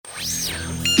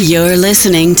You're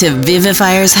listening to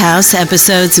Vivifier's House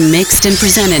episodes mixed and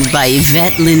presented by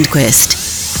Yvette Lindquist.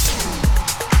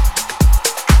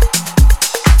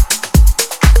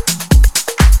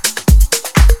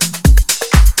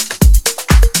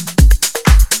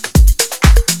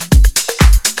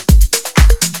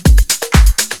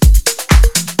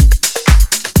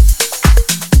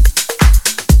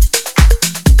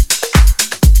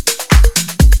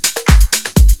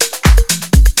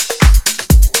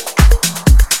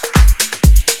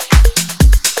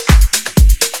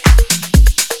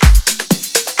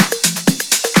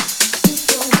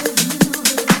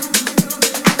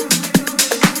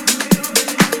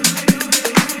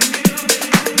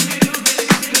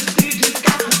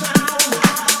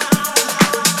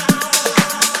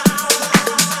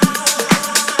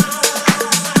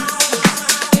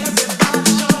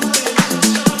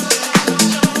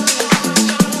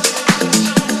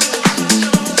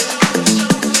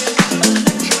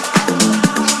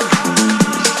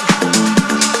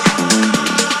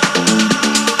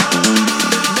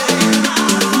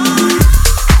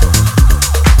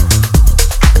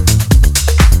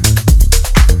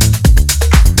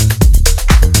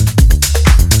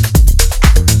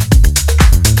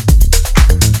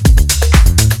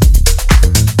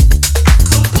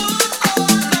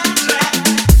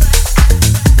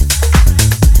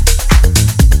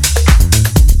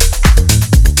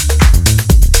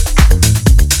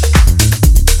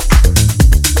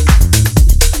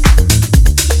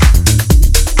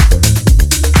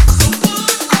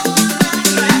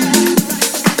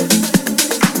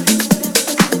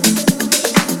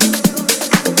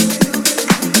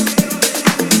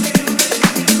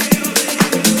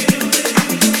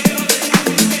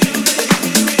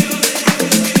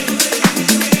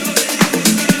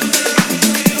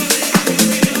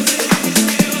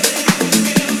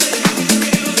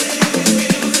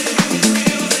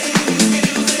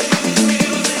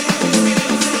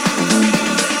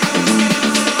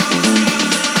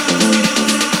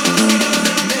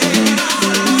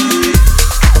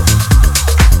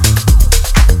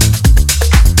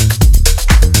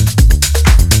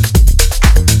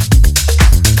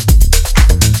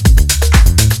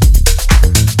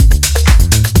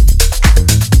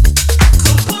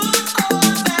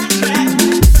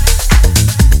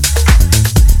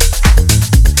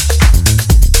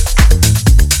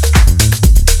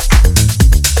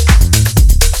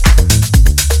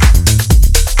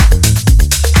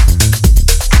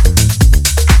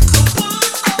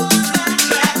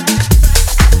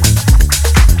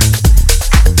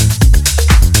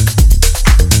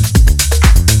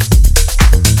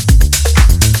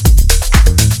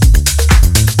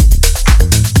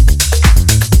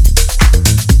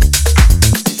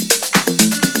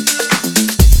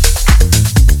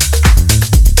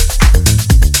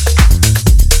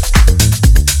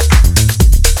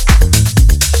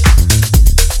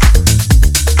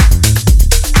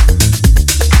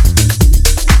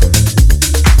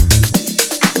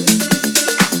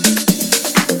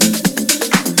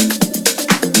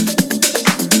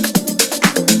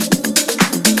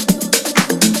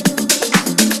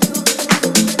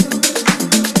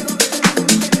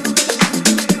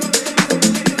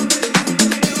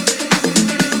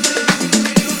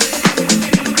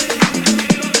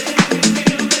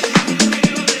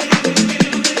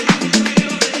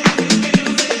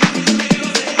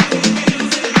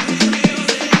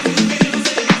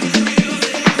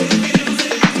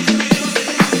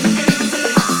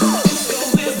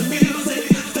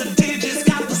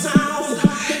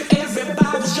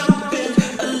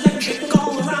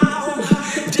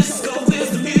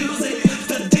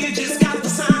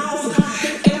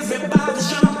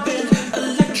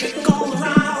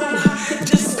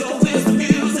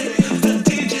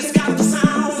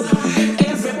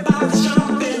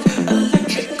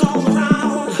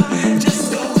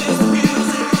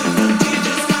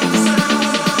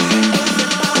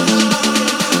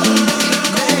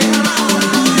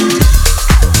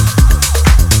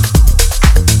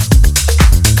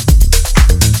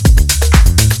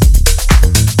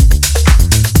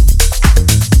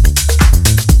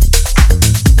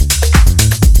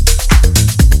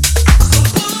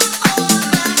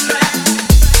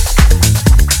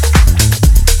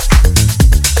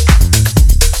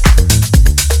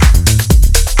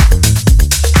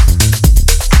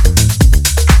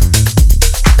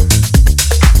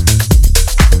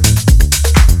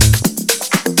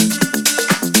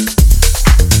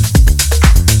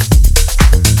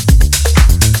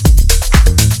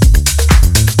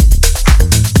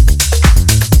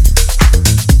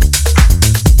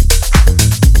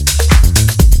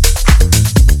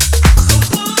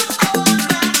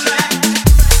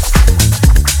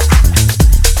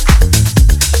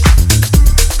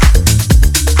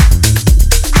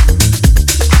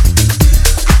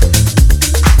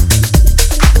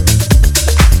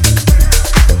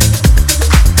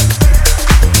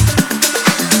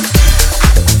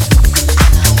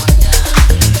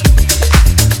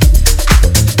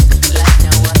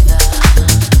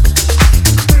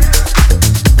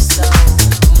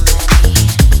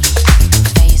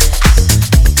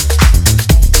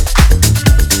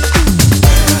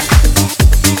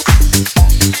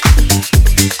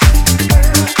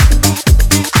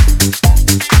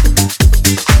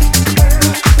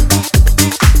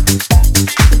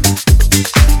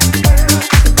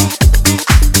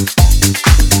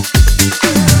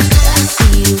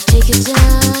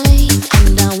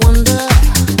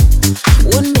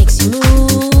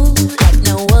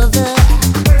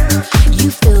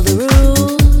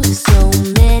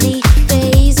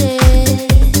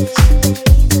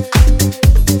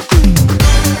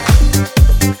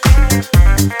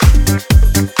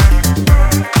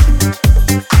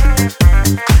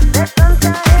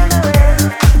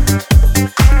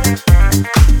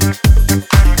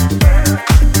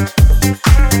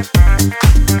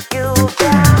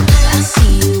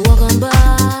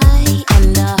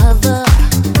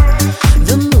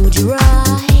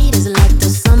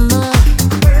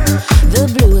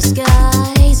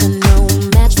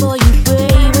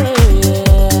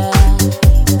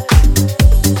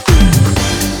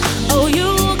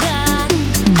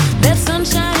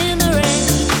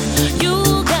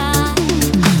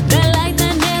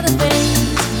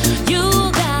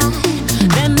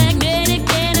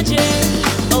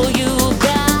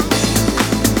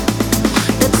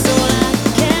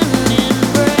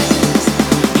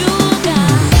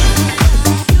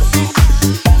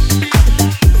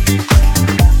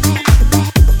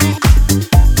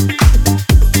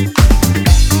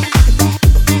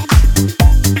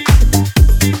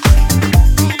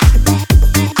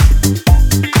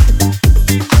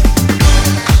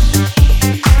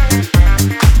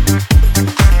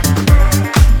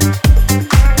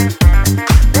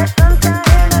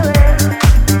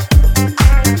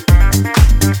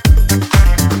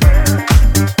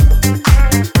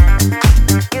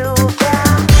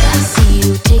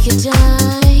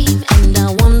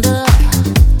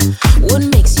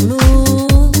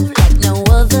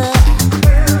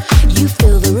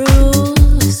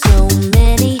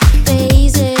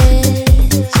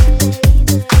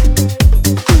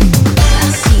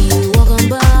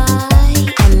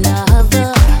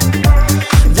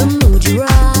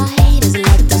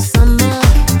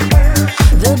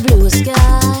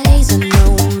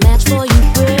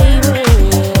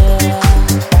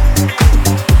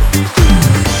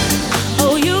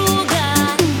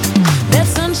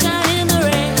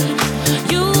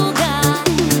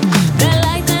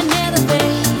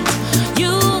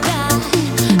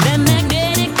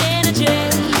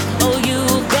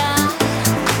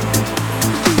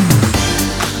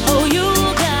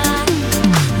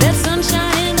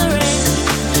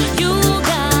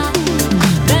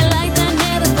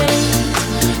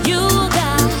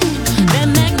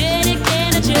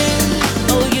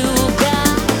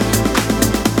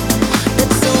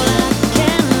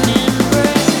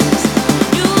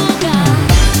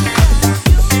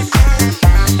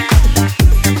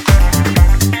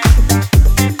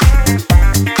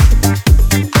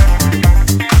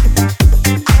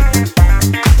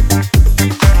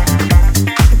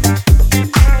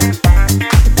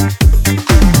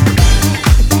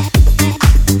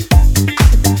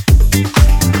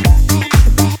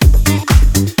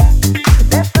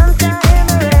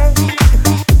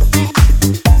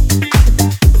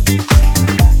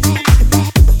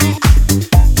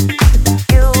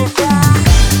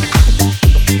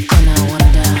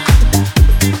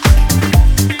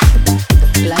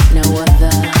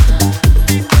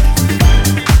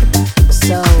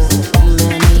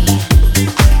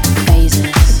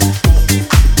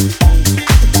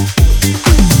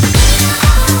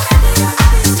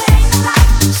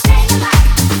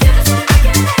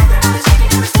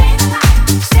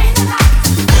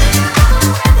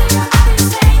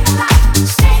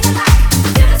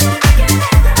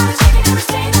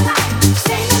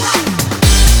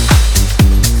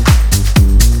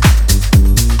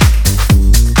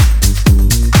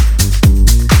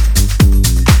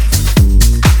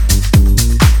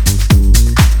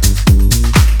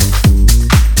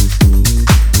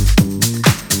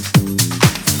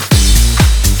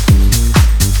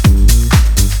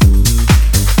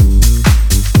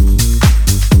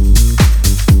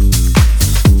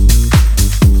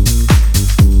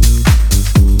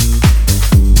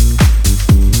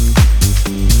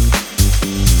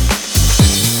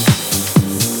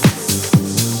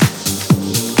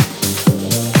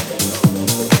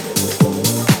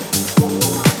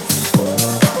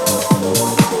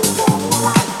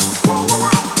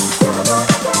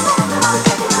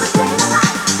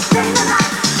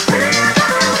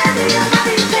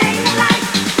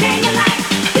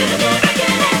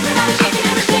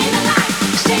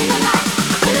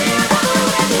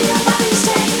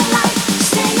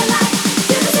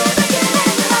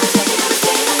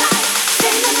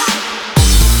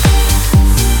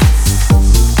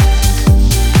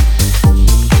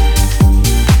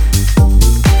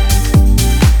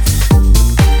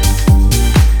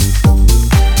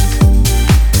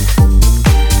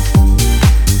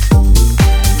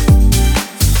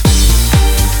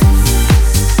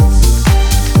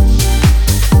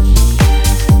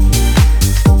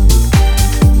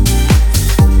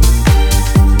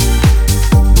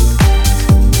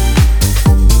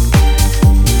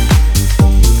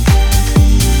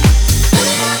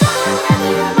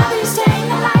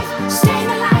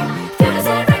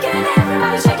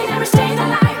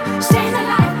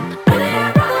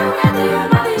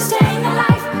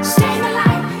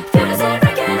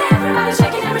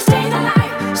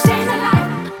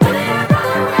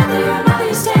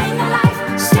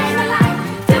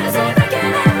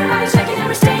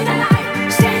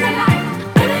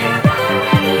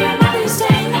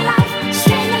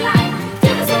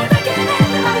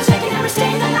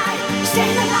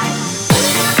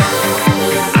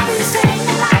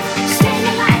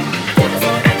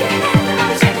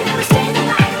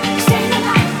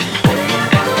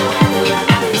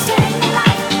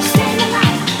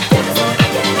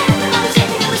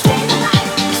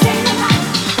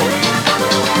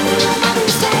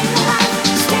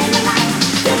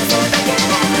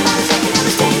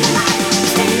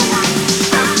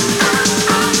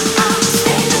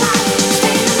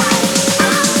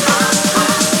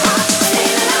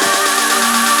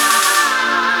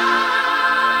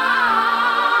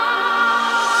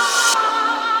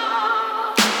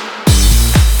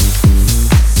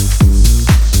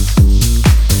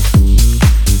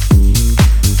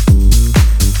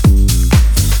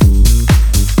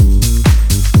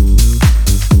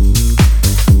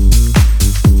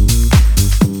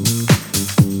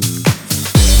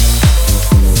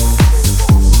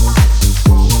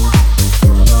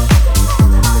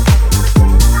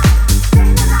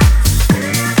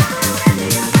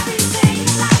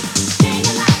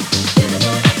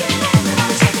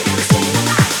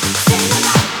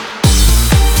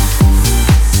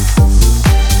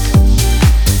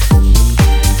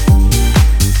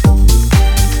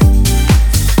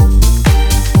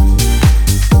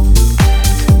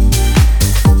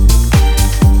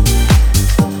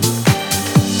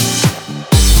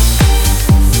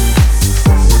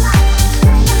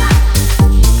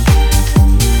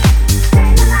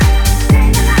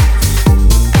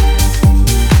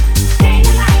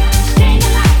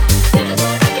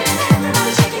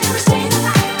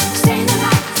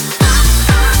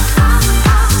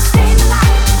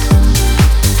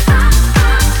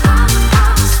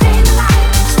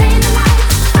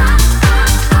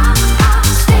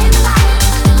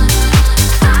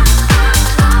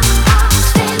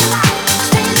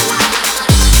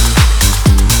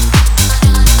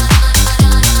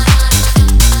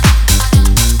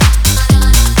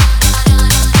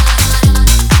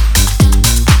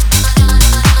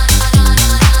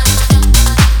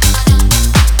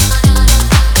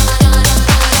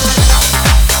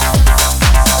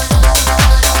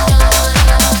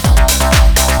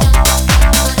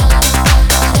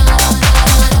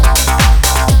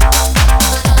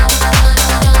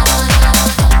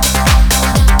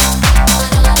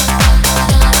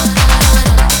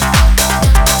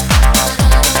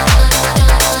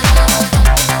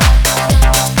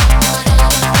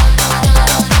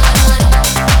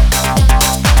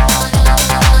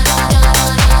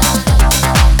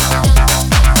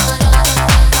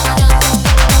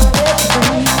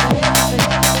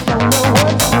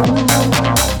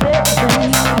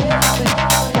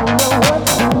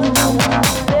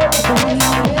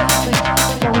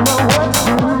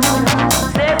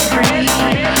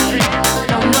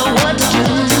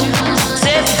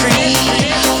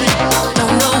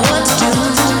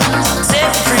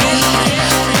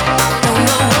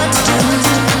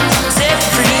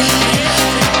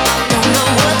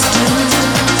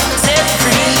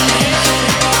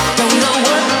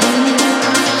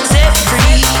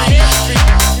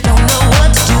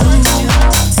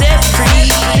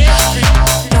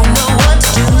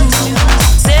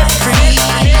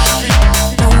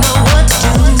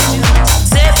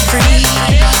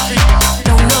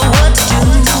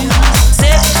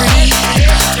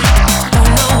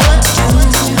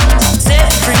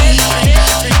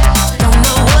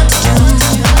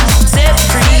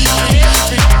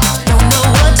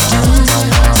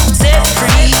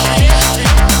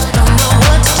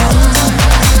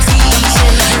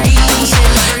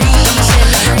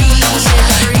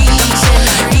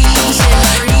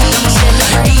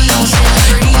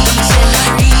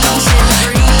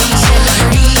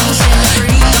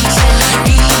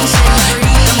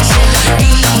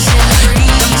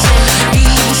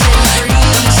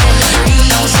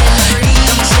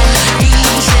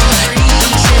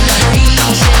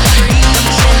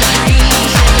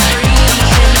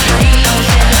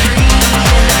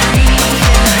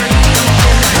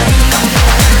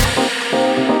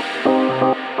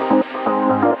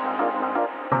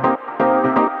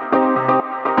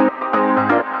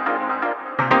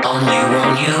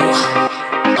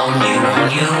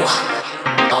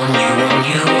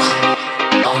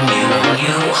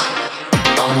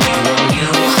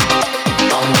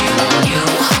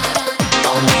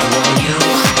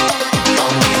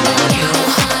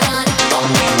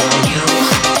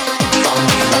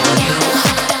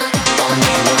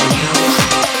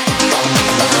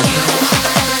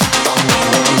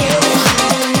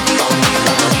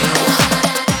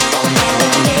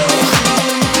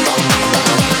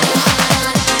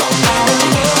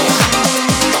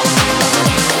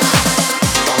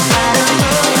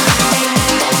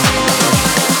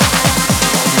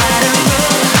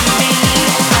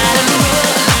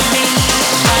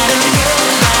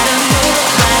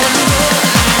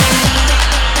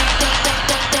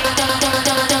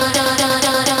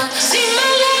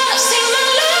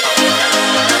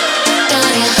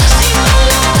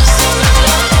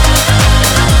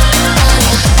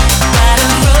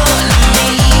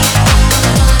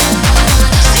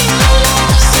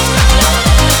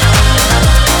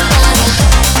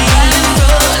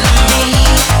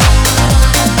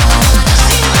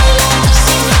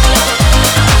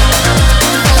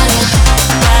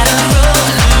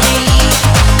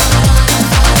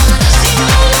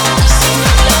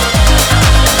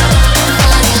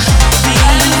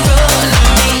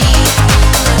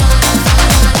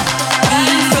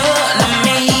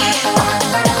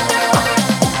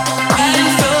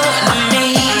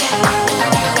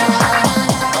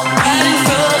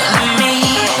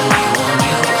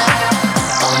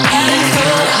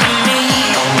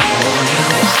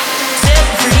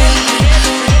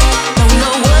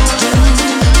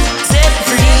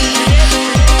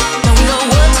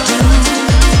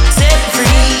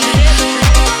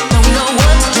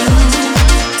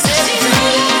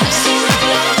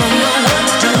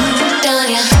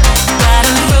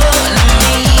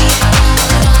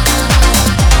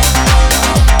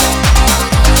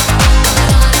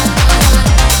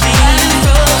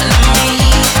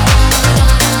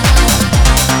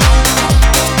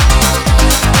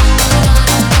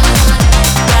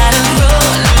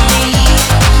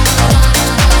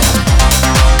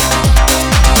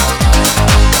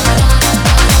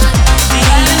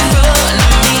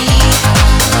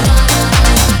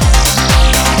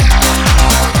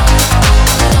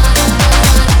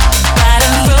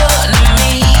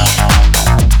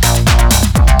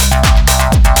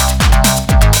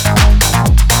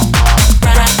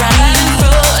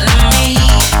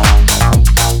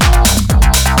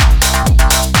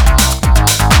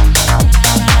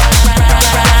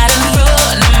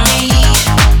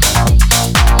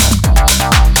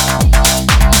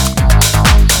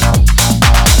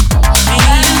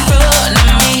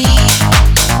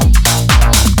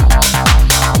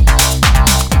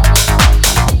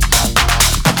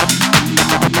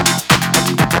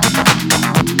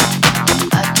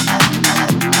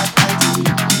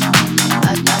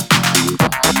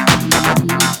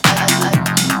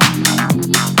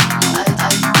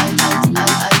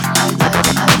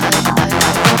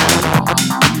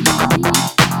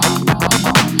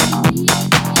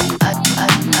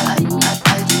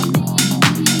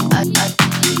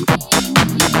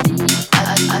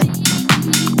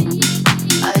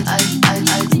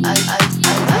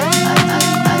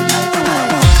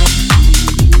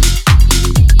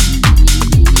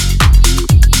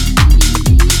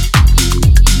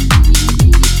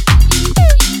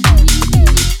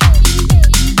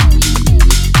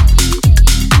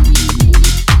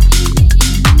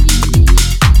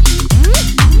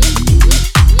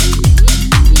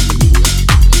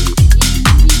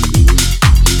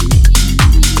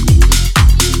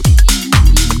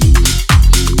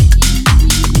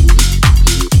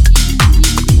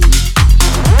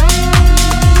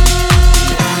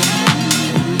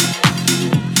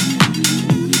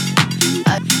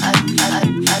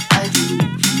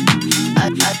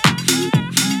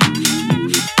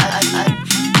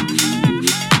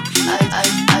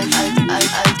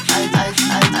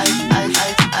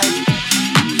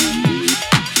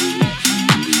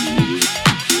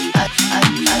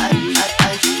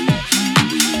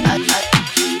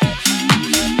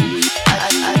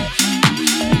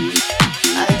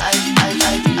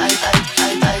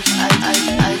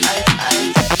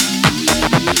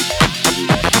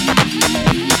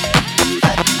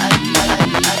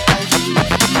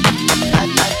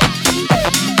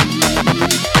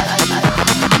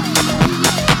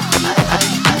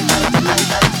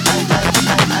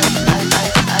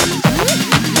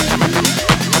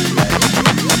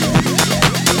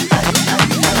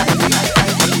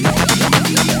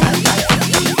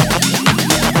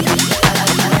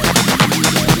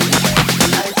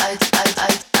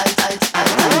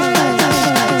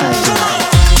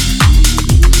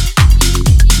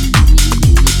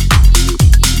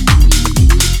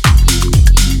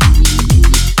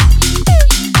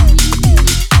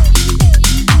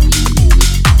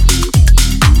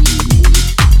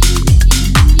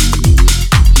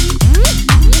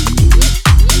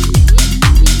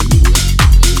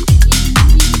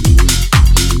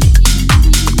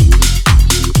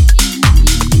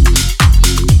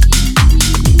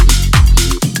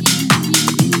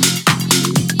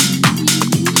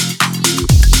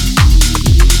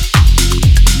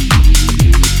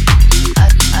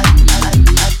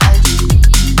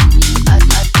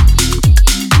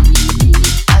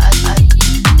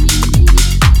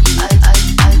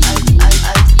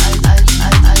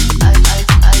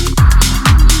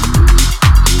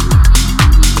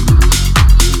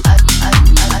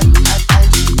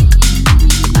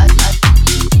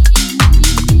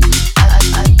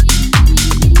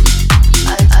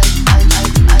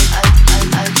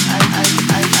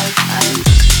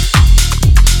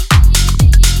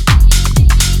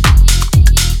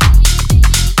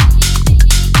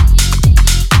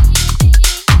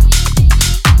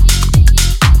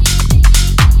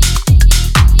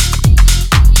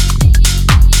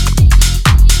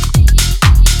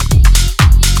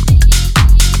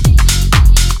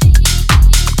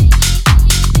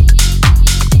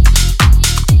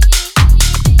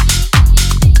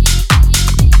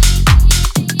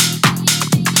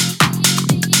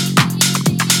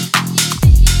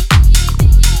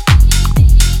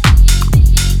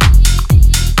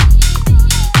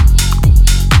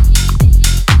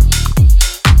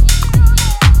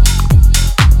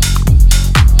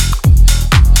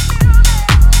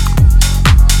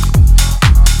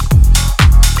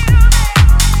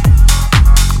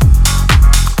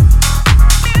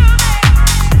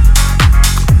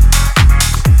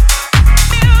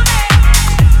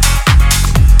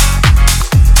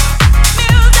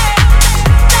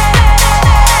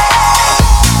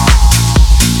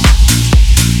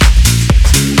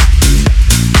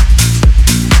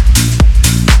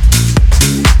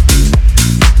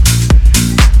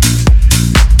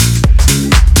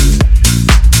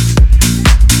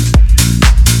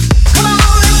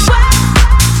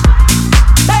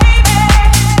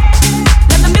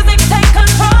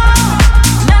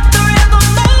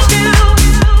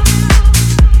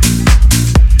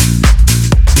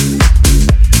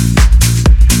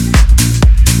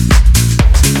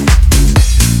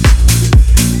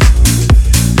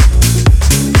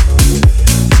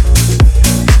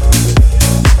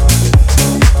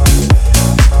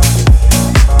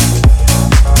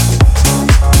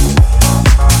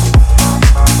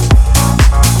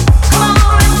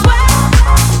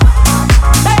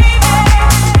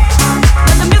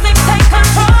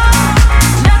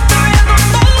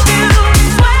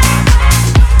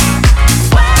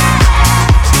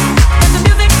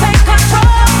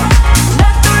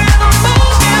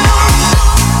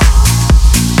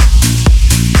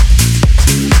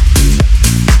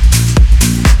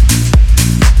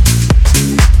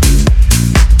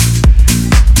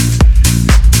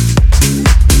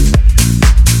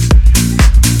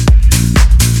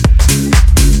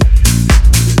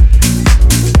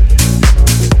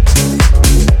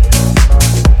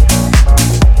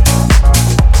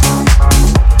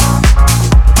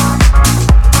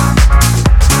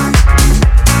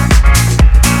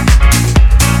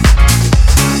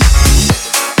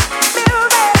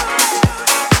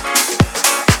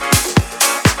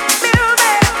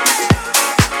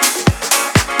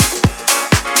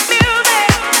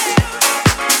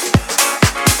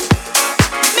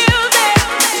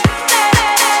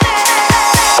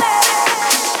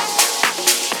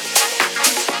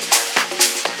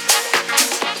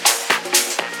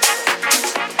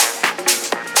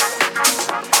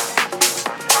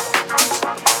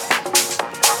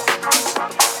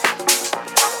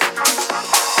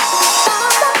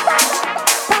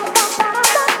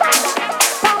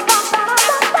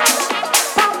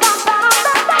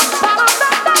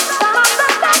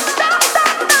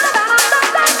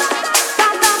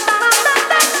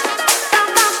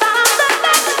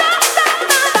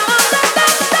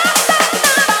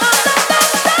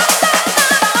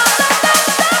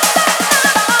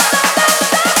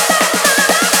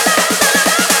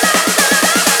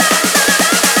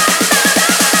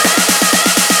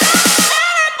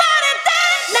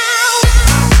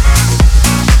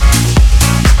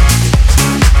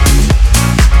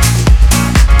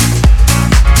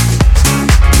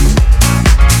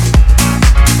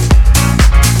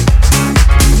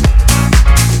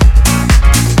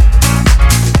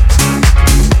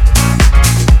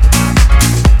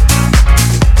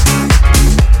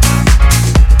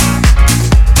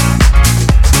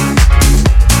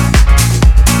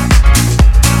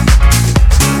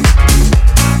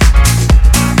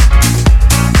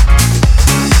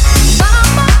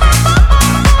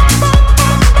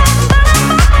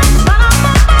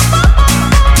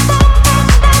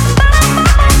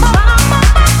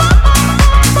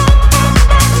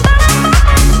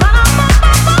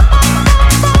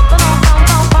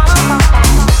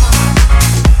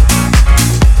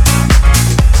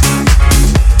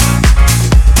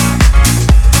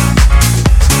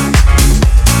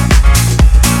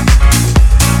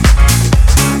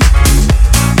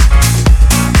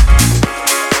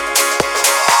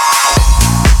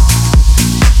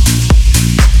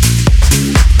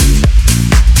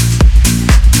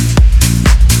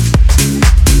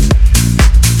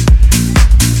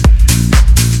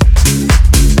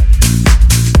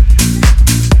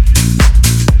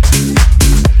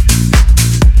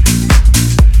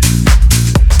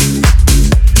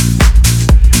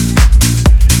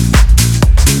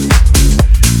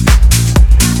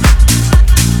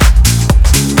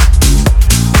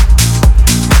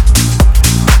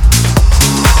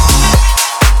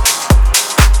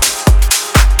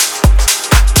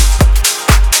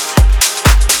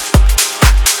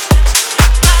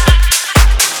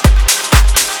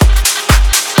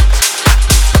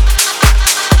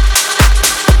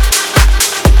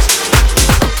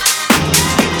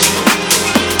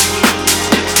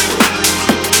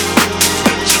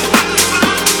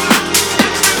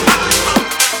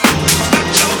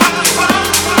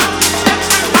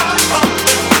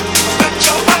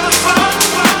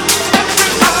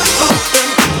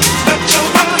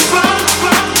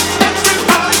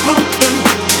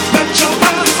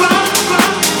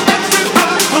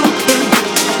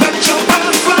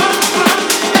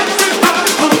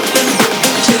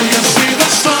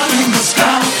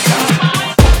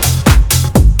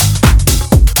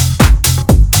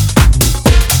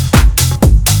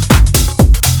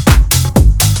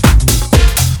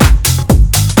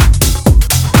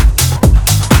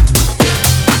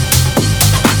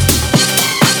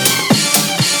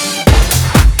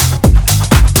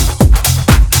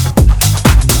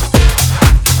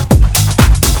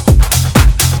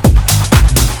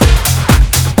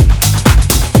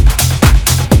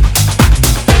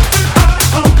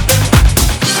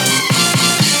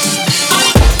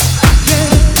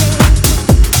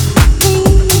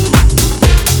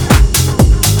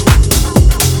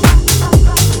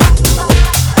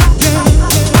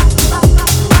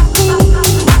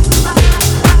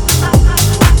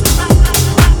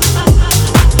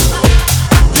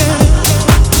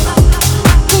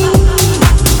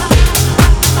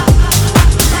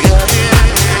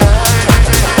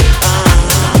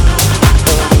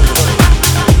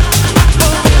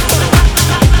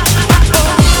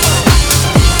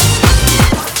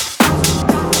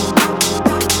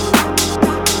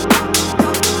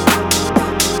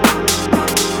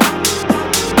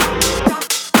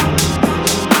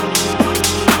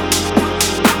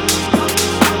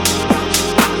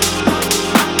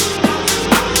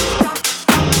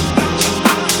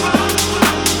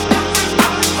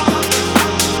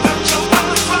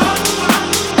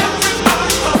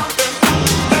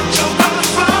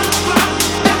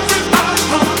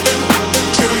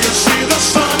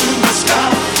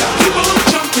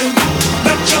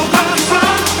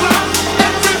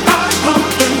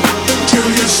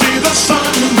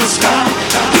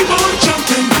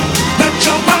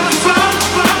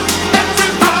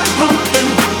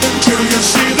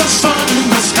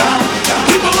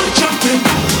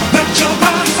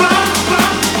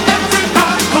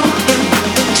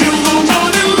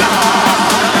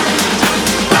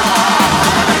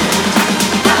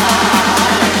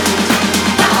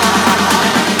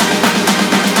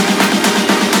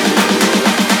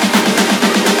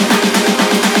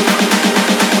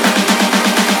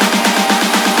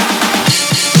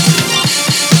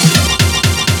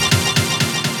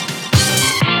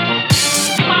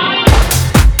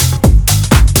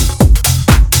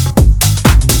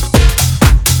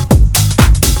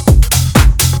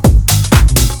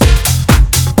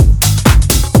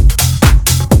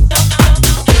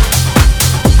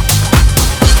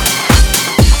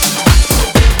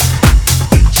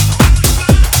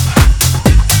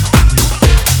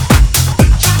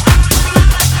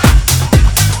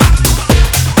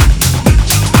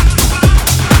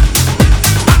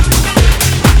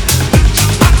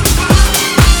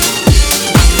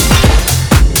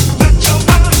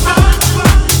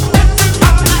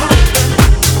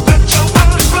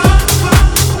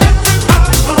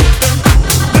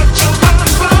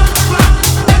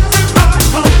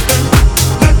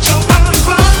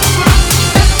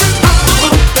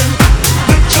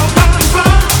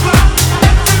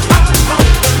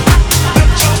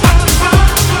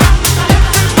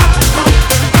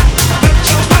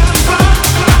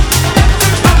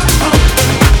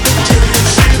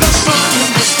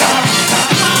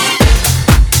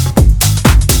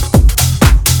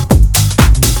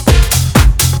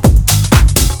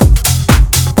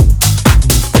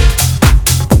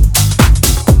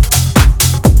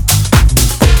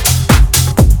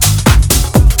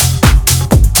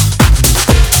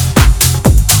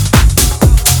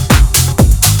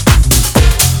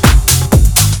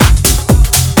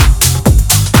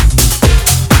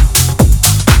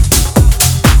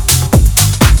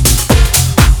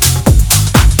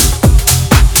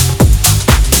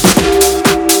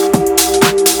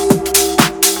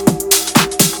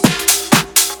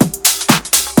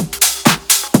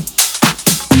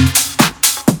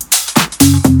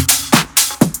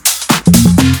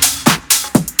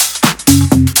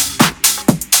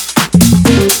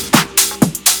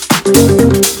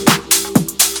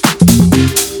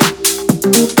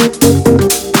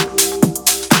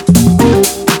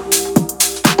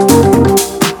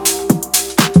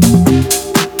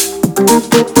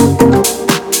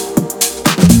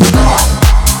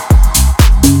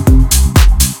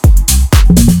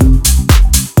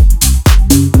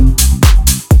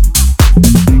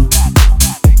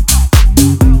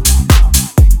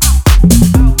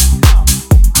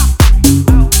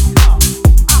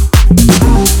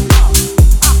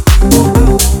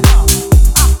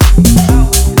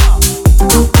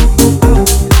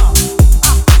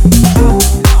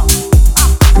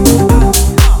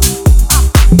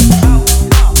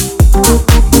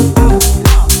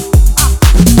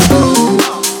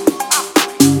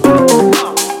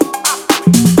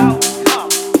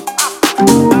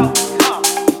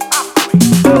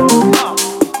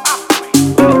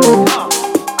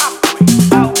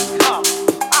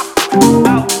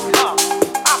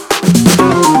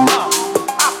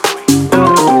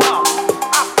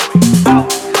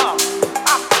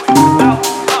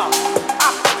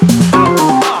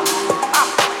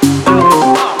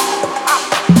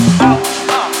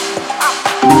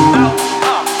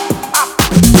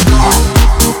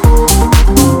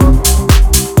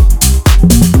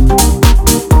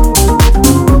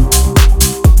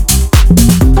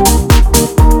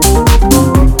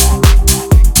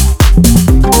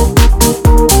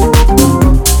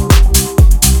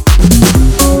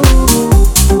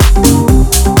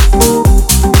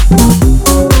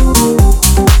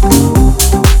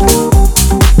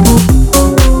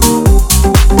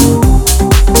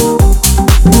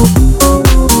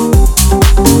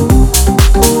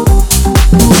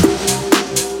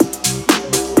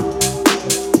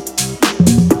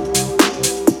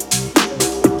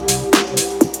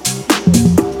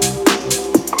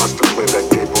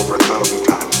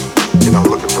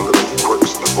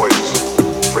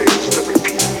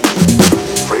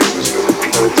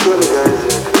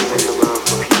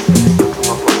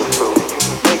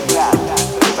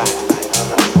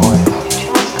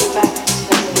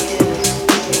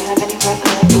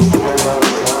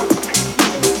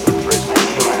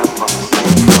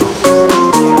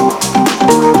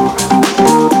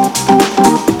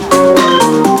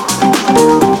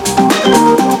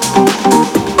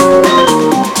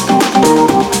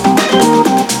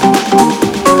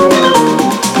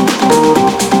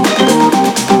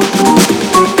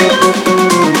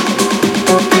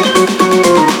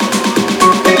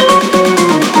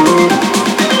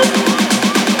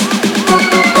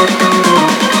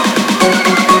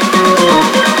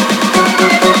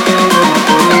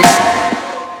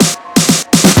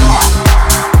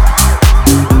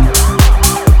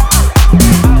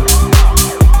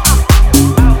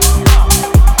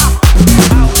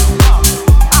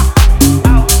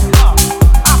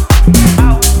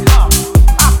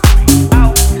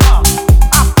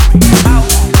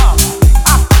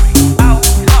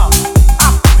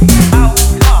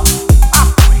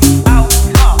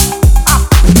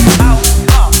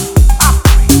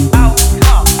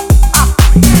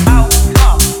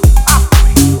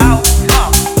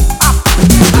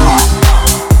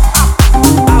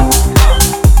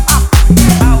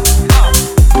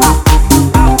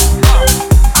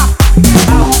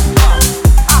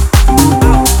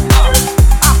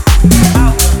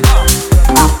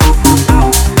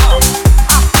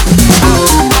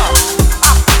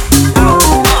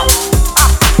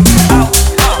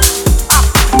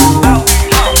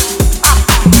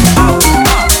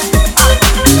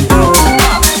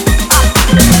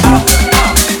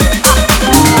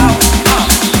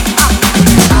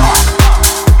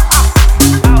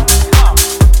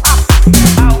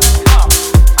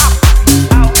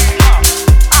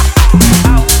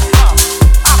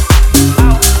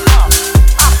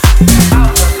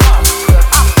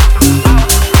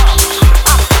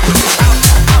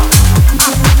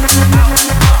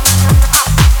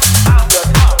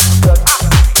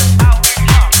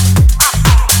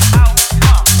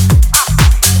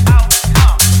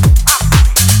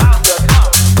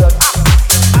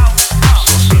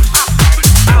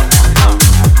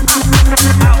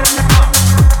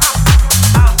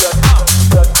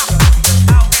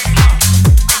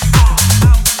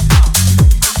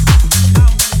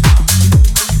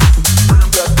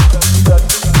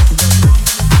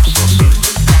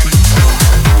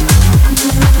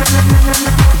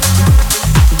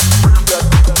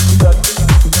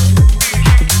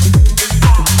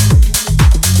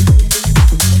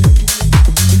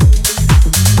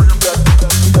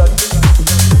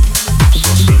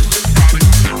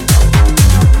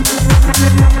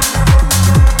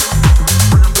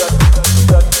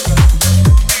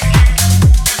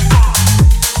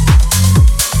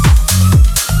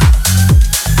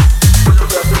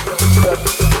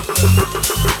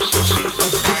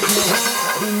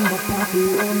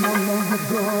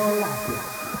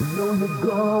 know you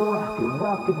go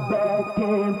rock it back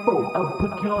and forth. I'll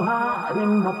put your heart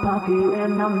in my pocket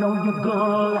and I know you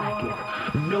gon' like it.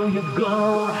 Know you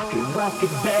gon' rock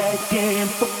it back and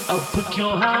forth. I'll put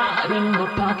your heart in my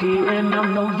pocket and I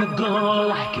know you gon'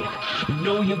 like it.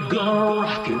 Know you gon'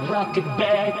 rock it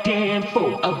back and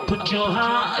forth. I'll put your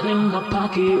heart in my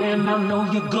pocket and I know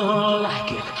you gon'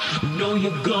 like it. Know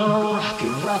you gon'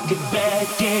 rock it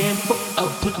back and forth. I'll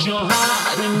put your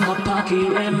heart in my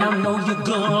pocket and I know you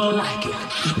gon' like it.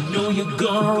 Know you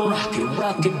gon'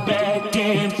 rock it back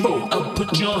and forth. I'll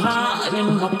put your heart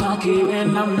in my pocket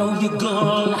and I know you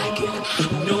gon' like it.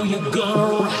 Know you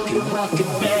gon' rock it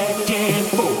back and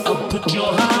forth. I'll put your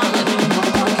heart in my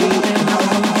pocket and I know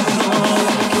you gon' like it.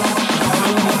 Know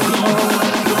you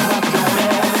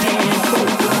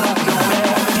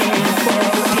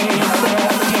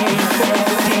gon'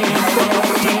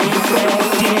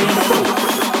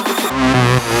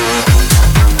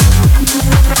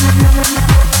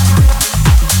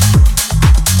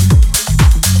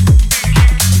 rock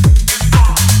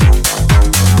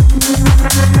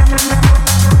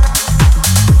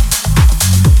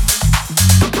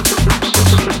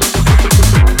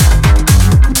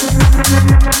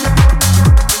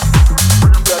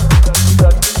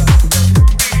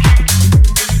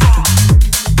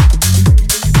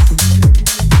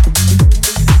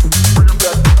back and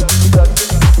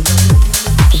forth.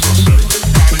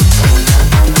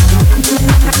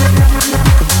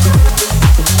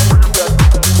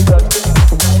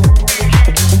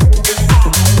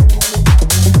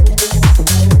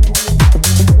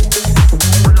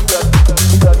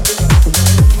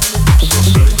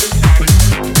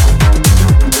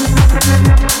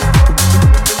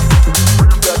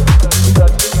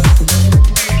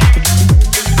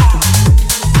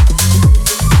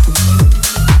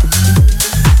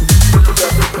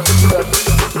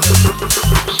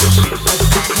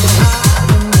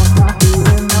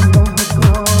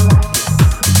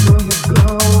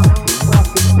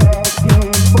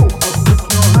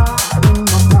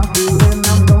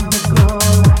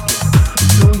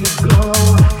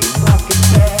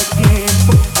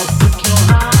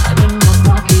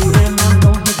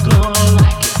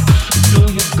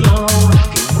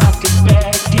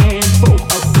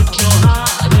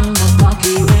 Rock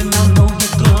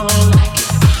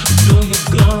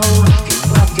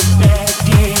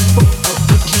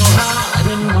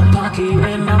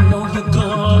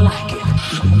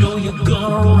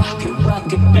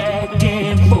it back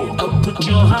and forth, and forth, and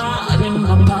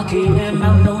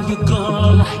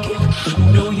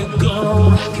forth,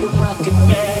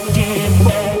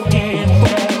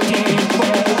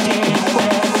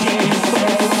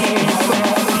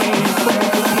 and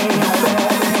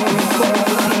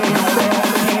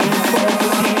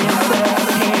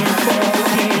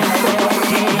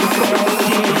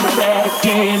forth,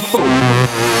 and forth, and forth.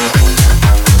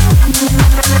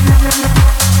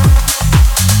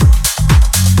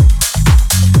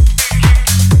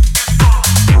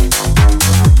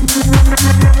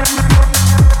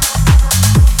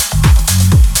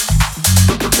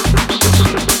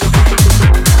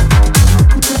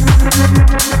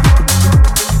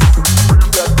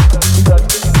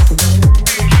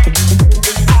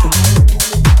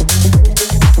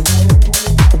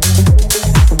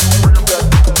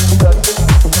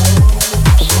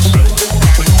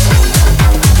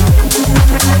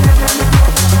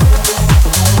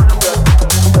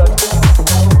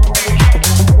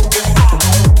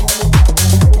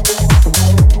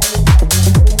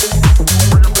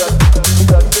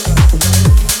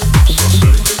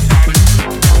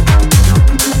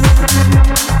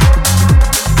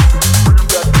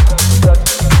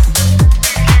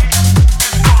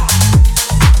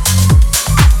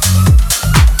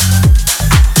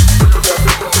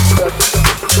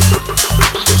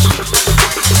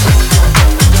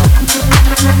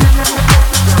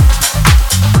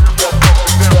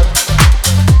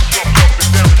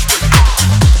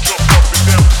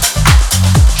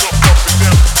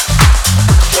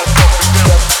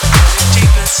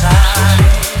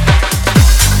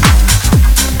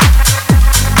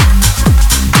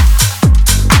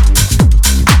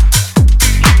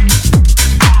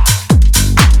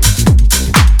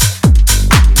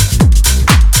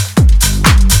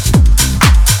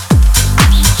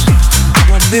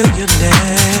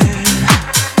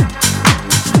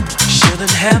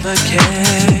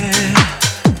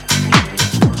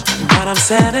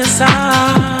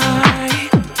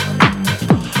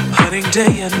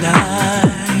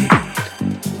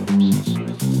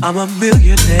 I'm a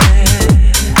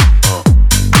millionaire,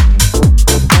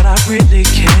 but I really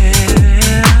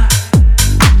care,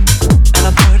 and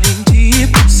I'm burning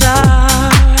deep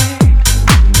inside.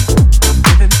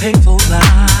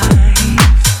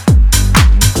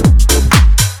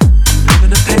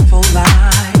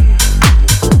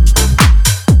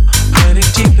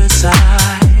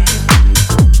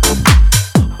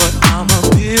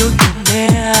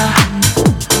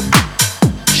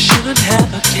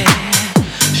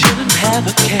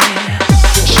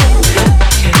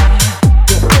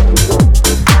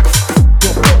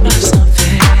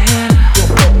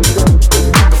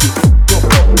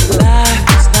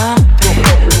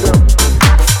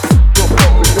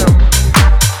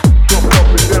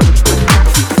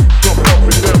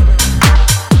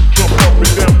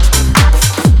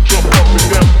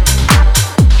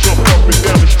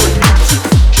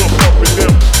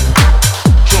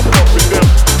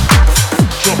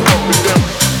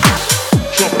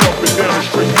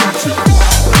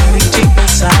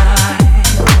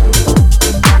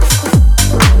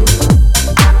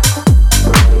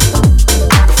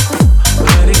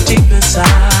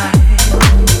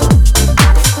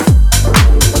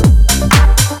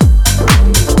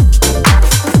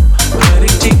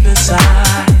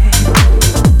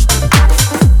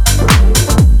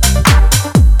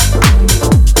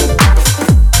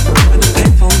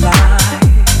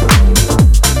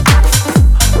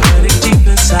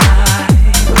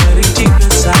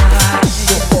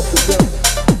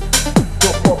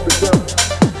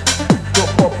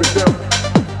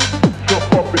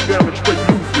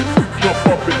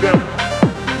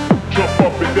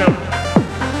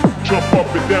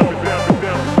 I'm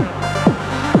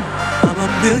a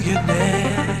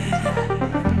millionaire,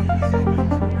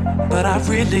 but I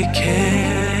really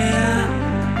care,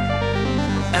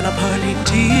 and I'm hurting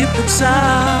deep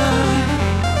inside,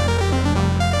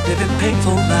 living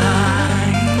painful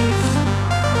life,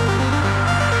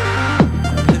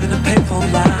 living a painful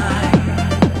life,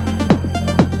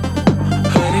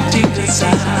 hurting deep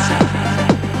inside.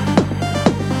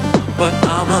 But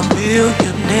I'm a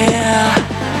millionaire.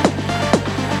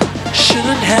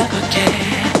 Shouldn't have a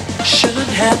care. Shouldn't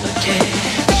have a care.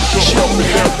 Jump up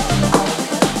and down.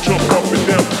 Jump up and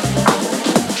down.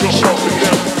 Jump up and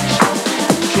down.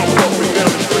 Jump up and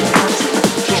down.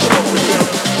 Jump up and down.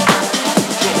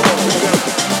 Jump up and down.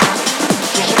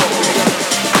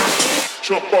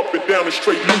 Jump up and down and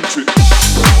straight lose it.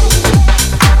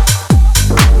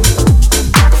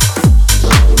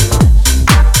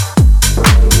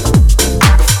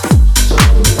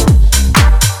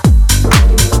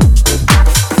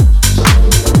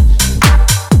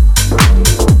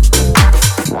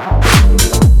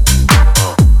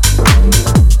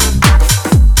 When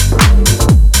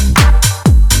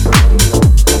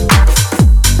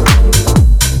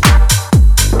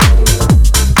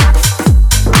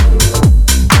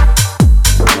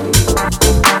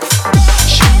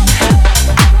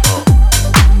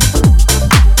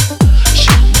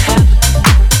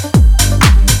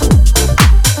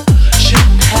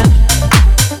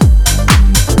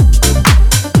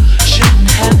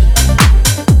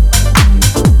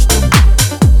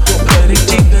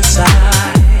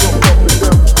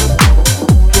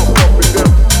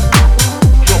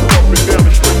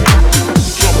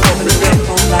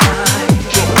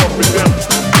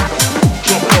you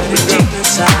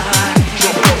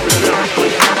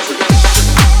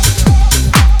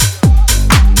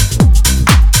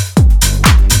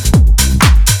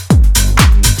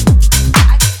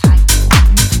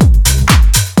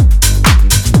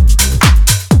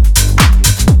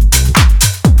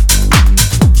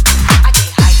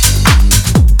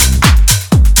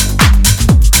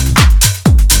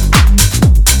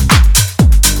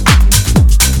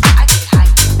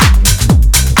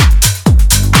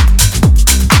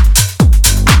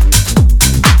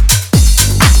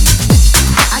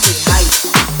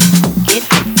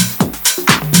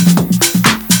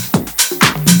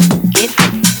it, get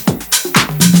hyped, don't consider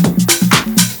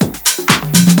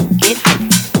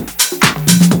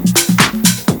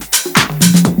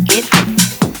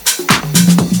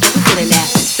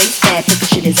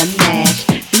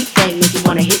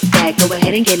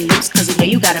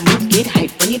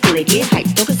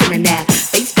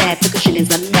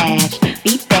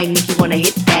now.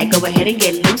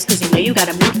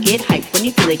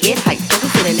 Feeling get hyped, don't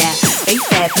consider now. Face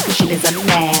bad, but the shit is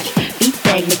unmatched. Beat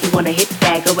bang, make you wanna hit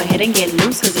that. Go ahead and get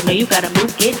loose, cause you know you gotta move.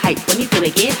 Get hyped, when you feel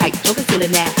it, get hyped, don't consider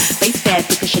now. Face bad,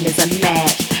 but the shit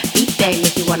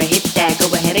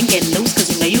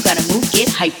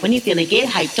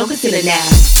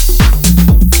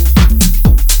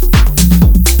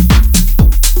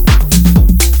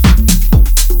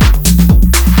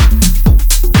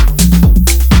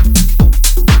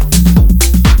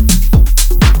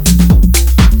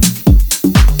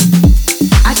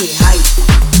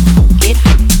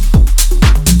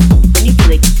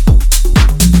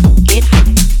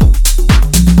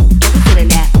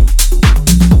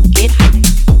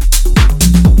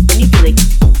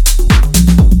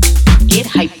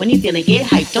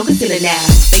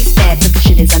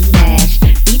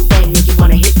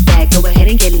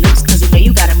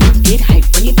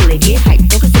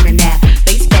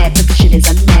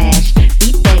is unmatched.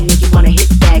 Beat bang, make you wanna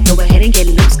hit that. Go ahead and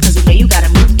get loose, cause you know you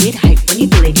gotta move. Get hyped, when you feel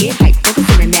it, get hyped,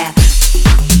 don't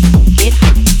consider now. Get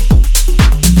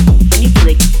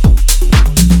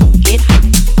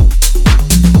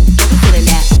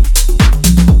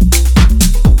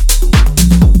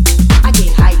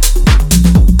when you feel it.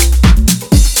 Get hyped, don't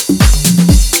consider now.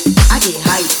 I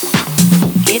get hyped. Get hyped.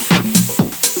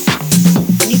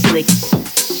 When you feel it,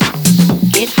 get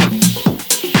hyped.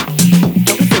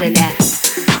 Don't consider that.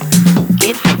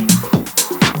 Get hyped.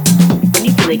 When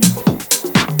you feel it, get hyped.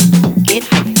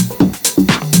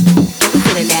 Don't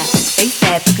consider that. Face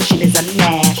bad, percussion is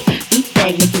unmatched. Beat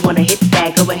bang, make you wanna hit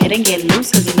that. Go ahead and get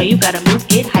loose, cause you know you gotta move.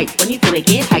 Get hyped. When you feel it,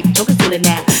 get hyped. Don't consider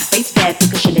that. Face bad,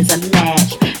 percussion is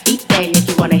unmatched. Beat bang, make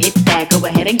you wanna hit that. Go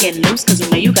ahead and get loose, cause you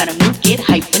know you gotta move. Get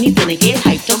hyped. When you feel it, get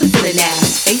hyped. Don't consider that.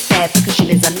 Face bad, percussion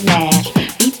is unmatched.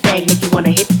 Beat bang, make you wanna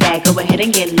hit that. Go ahead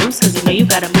and get loose, cause you know you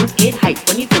gotta move. Get hyped.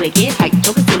 When you feel it, get hyped.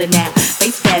 Don't consider that.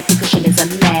 Face bad, percussion is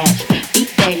unmatched. Beat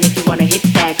bang, make you wanna hit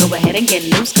that. Go ahead and get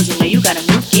loose, cause you know you gotta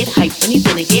move. Get hyped. When you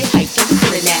feel it, get hyped. Don't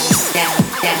consider that. Down,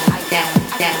 down, down,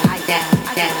 down, down.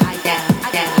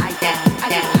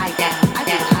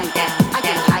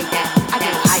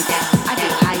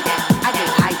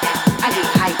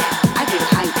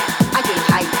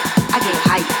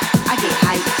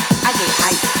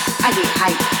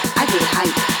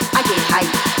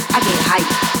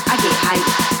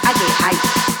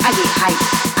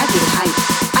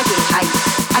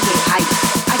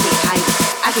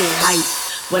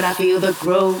 When I feel the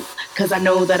groove, cause I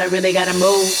know that I really gotta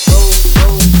move.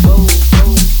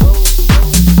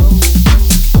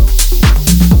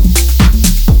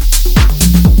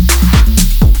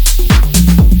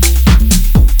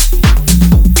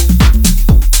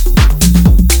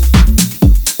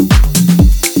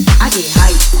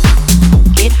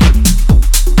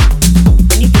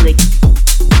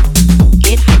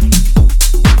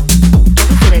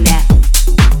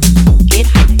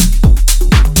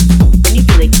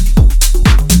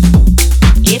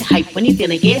 When you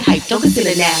feeling, get hyped, don't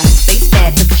consider now. Face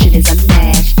that, the shit is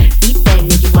unmatched. Beat that,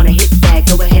 make you wanna hit that.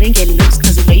 Go ahead and get loose,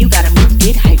 cause you know you gotta move.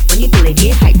 Get hyped, when you feeling,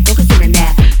 get hyped, don't consider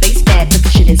now. Face that, the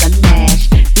shit is unmatched.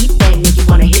 Beat that, make you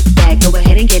wanna hit that. Go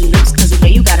ahead and get loose, cause you know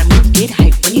you gotta move. Get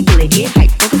hyped, when you feeling, get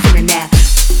hyped, don't consider now.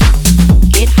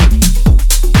 Get hyped,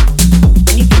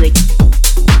 when you feeling,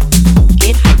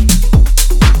 get hyped,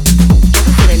 don't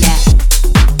consider now.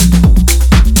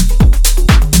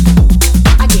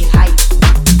 I get hyped.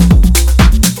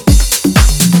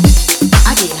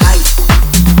 I get hyped.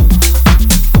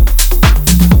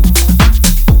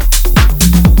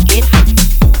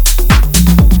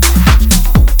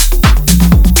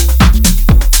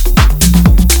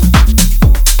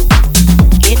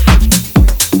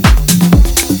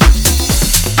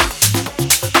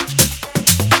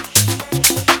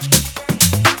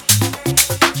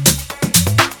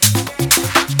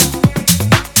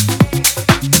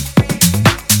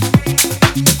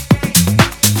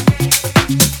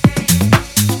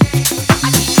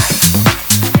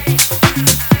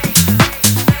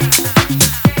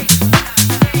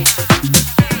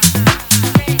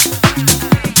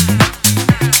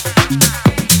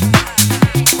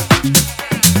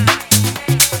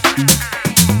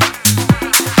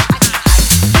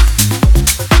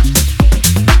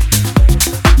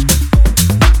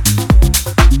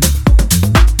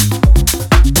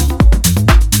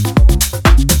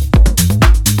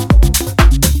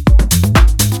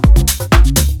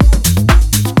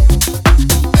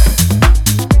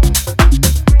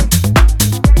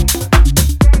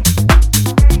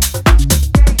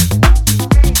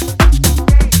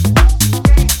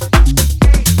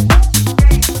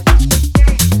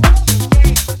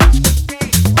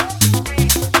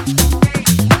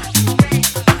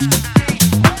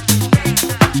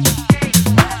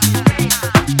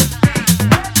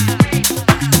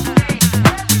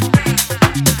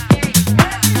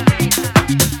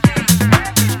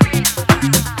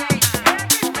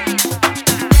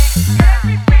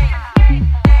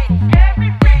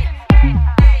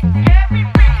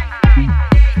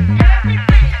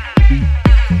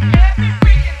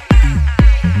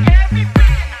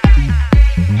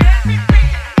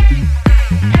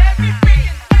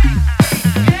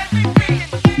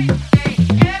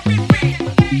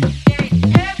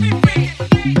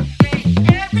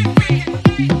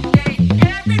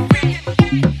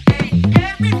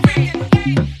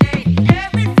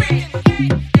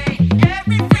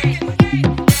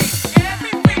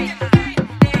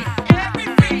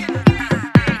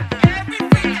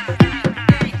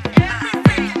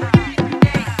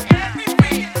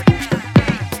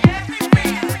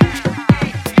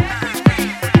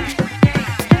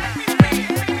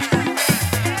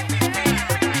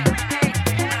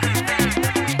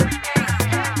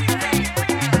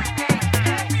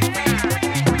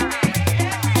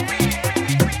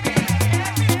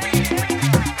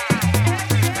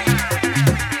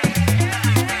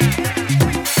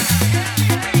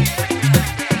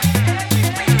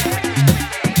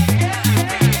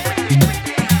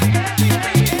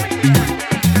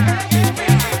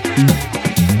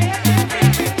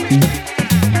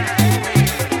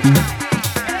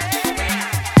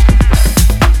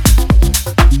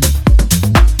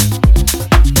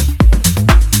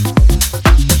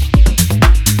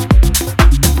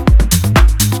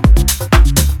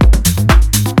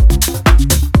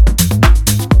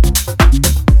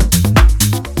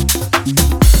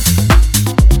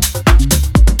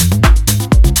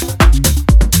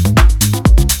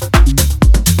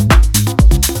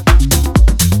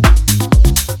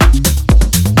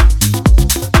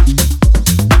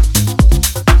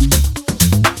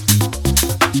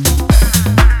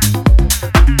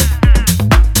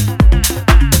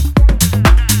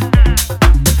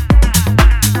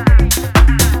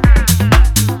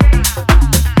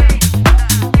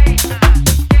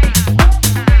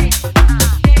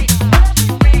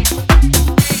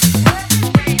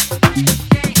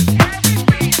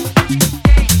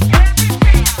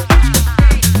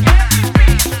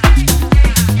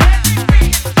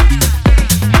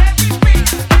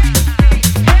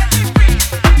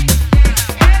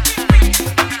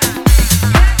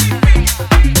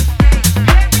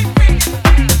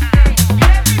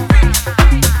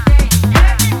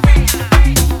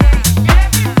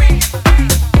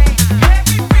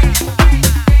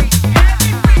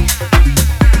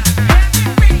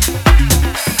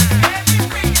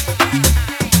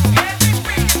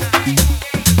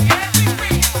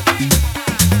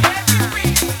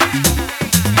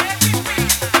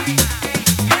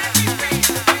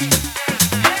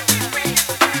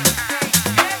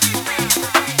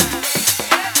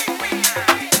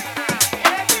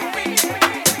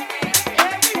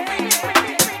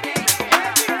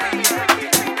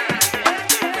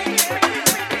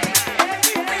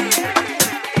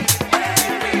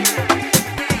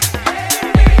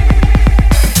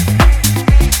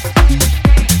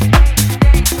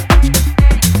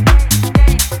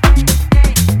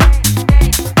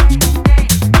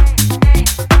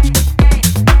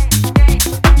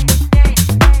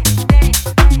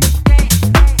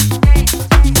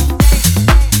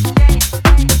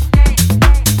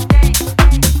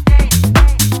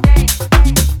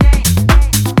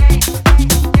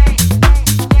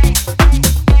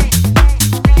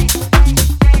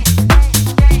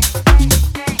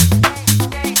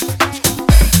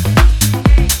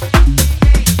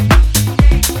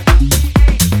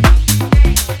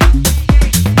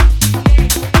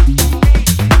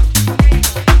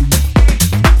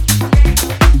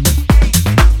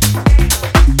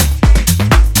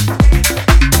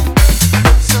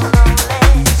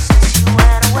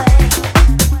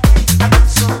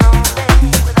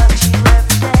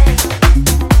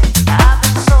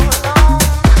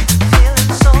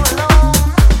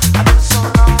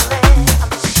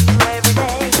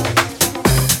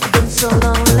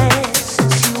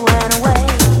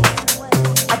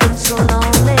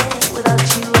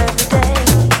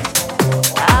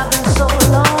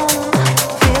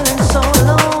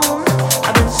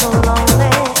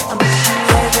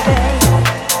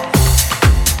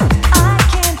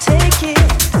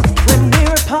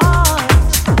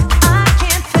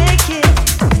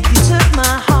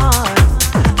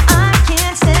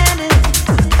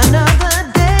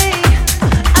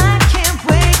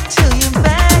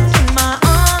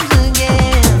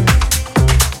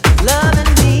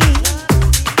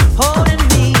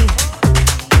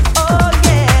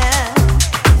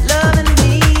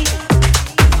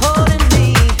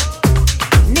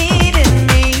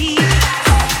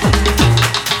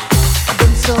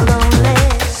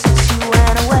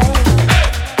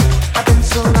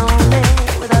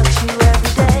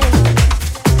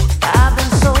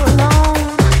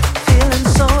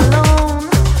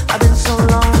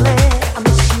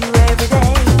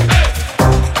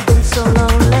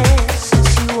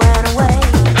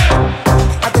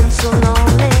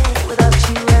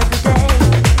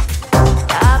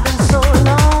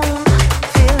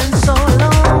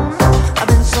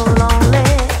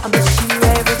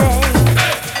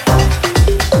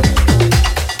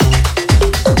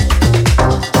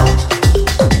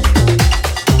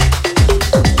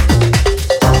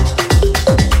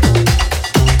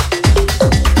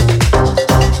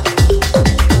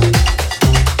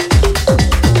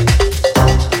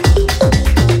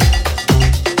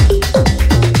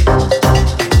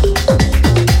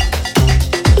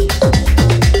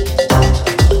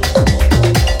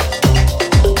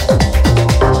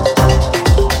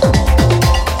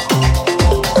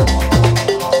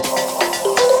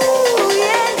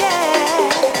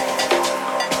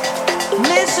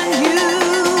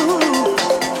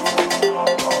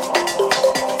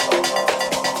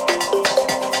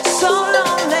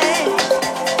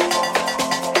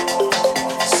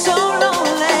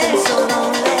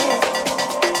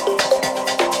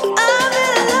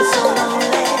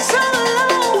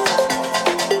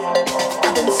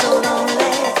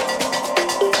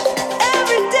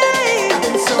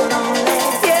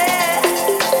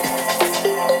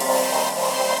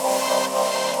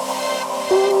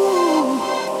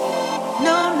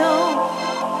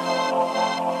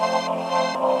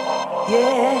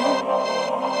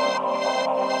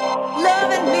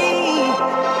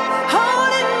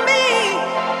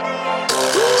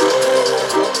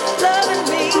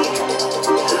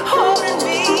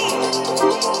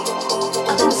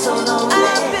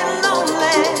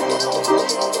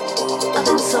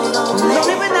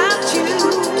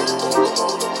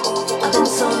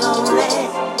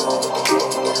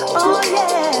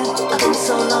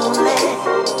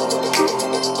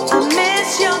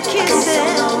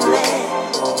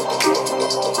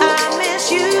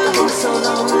 so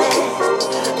lonely.